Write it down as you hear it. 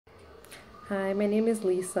Hi, my name is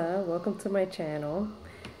Lisa. Welcome to my channel.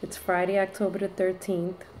 It's Friday, October the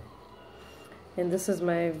 13th, and this is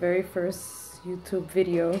my very first YouTube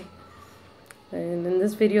video. And in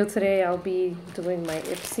this video today, I'll be doing my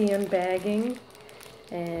Ipsy unbagging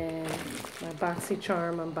and my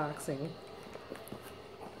Boxycharm unboxing.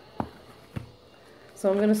 So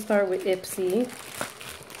I'm going to start with Ipsy.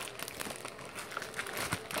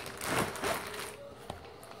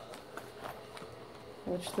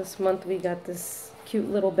 Which this month we got this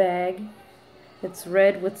cute little bag. It's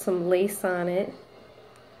red with some lace on it.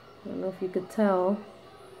 I don't know if you could tell.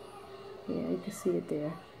 Yeah, you can see it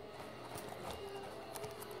there.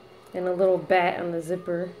 And a little bat on the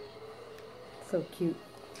zipper. So cute.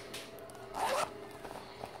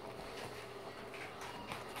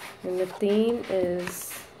 And the theme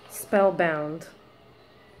is Spellbound,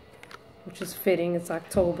 which is fitting. It's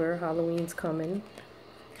October, Halloween's coming.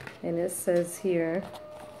 And it says here,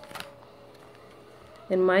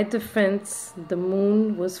 in my defense, the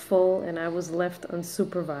moon was full and I was left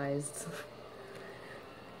unsupervised.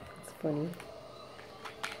 It's funny.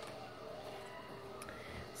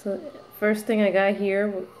 So first thing I got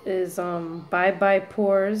here is Bye Bye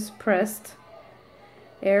Pores Pressed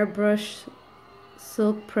Airbrush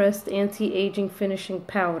Silk Pressed Anti-Aging Finishing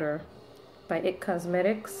Powder by It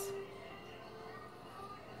Cosmetics.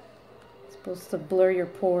 Supposed to blur your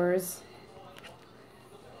pores.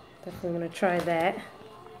 Definitely gonna try that.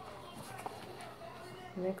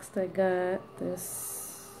 Next I got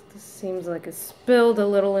this. This seems like it spilled a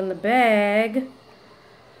little in the bag.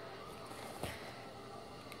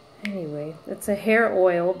 Anyway, it's a hair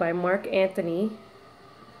oil by Mark Anthony.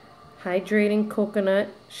 Hydrating coconut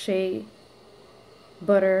shea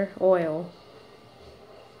butter oil.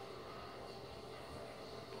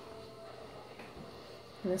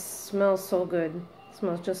 And this smells so good. It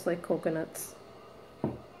smells just like coconuts.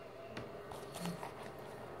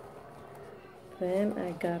 Then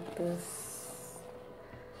I got this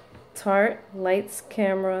Tarte Lights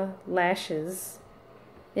Camera Lashes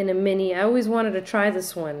in a mini. I always wanted to try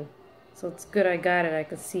this one, so it's good I got it. I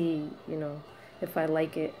could see, you know, if I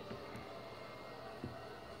like it.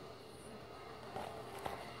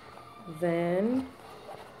 Then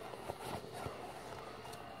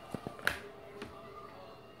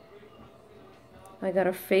I got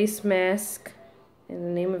a face mask, and the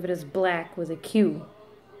name of it is Black with a Q.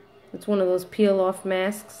 It's one of those peel-off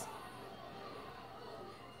masks.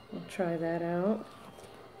 I'll try that out.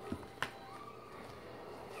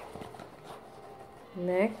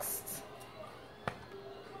 Next,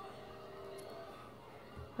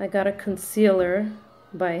 I got a concealer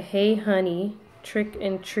by Hey Honey Trick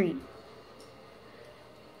and Treat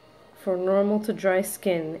for normal to dry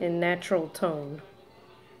skin in natural tone.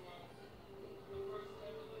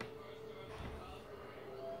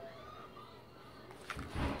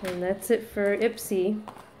 And that's it for Ipsy.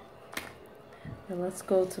 And let's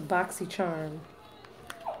go to Boxycharm.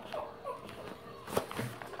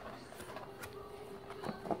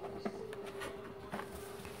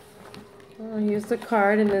 Oh, here's the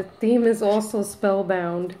card, and the theme is also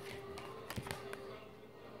Spellbound.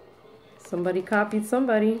 Somebody copied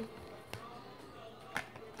somebody.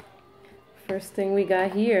 First thing we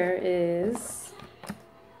got here is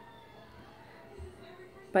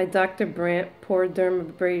by Dr. Brandt Pore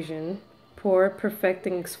Dermabrasion Pore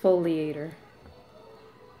Perfecting Exfoliator,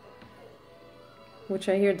 which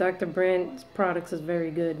I hear Dr. Brandt's products is very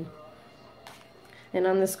good. And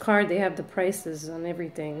on this card they have the prices on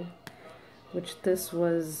everything, which this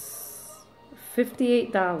was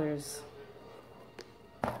 $58.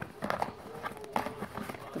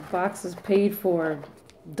 The box is paid for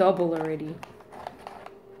double already.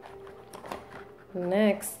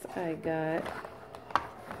 Next I got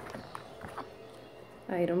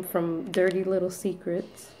item from Dirty Little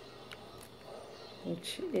Secrets,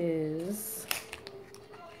 which is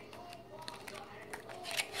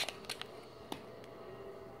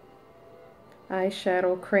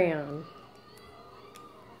eyeshadow crayon.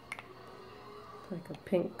 It's like a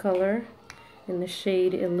pink color in the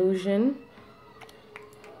shade Illusion.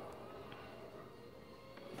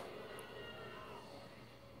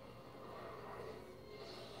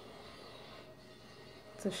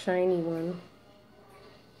 It's a shiny one.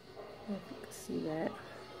 I don't know if you can see that.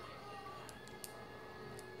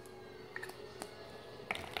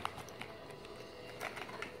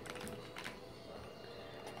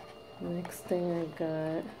 Next thing I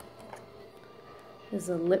got is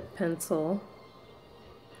a lip pencil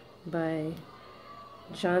by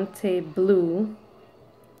Jante Blue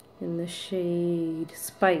in the shade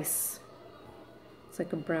Spice. It's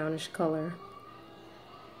like a brownish color.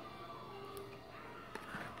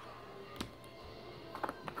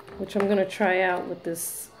 which I'm going to try out with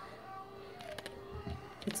this.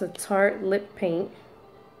 It's a Tarte lip paint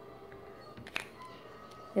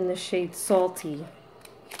in the shade Salty,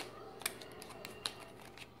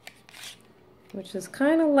 which is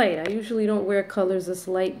kind of light. I usually don't wear colors this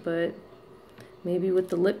light, but maybe with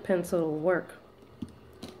the lip pencil it'll work.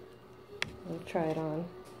 I'll try it on.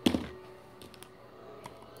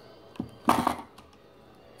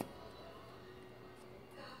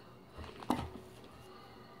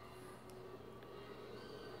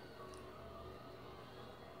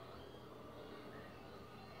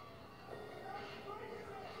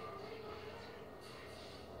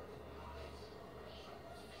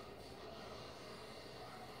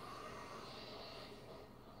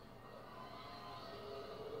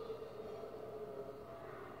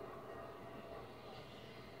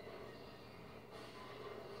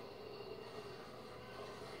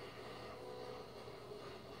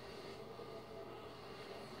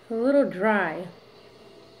 A little dry.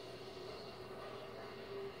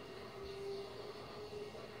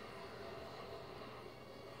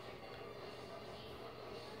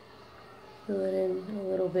 Fill it in a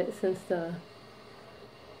little bit since the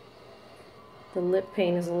lip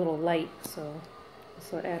paint is a little light, so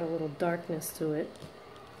this will add a little darkness to it.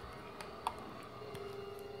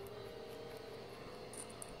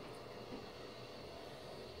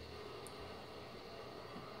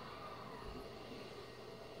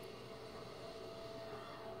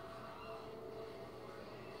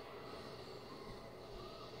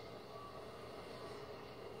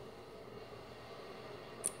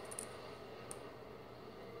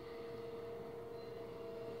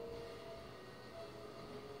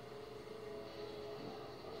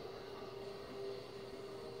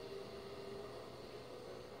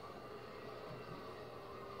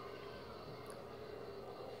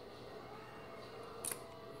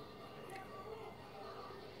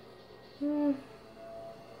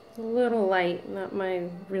 A little light, not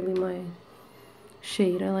really my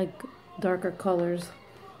shade. I like darker colors.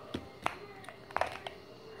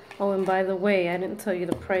 Oh, and by the way, I didn't tell you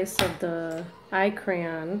the price of the eye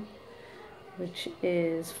crayon, which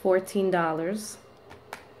is $14.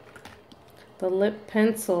 The lip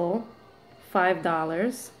pencil,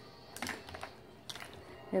 $5.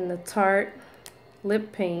 And the Tarte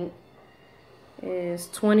lip paint is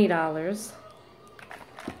 $20.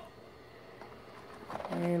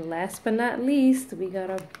 And last but not least, we got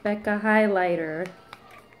a Becca highlighter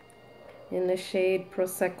in the shade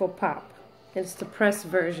Prosecco Pop. It's the pressed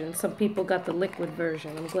version. Some people got the liquid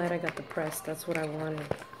version. I'm glad I got the pressed. That's what I wanted.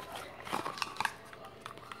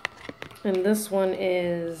 And this one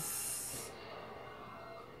is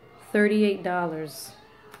 $38.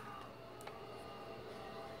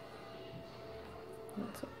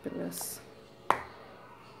 Let's open this.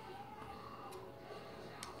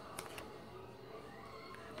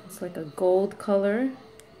 It's like a gold color.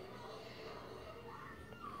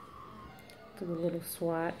 Do a little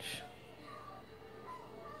swatch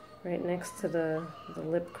right next to the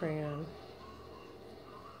lip crayon.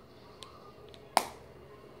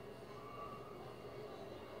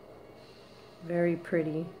 Very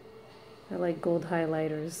pretty. I like gold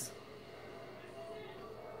highlighters.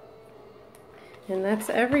 And that's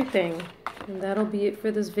everything. And that'll be it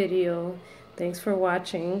for this video. Thanks for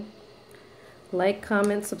watching. Like,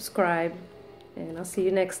 comment, subscribe, and I'll see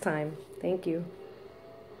you next time. Thank you.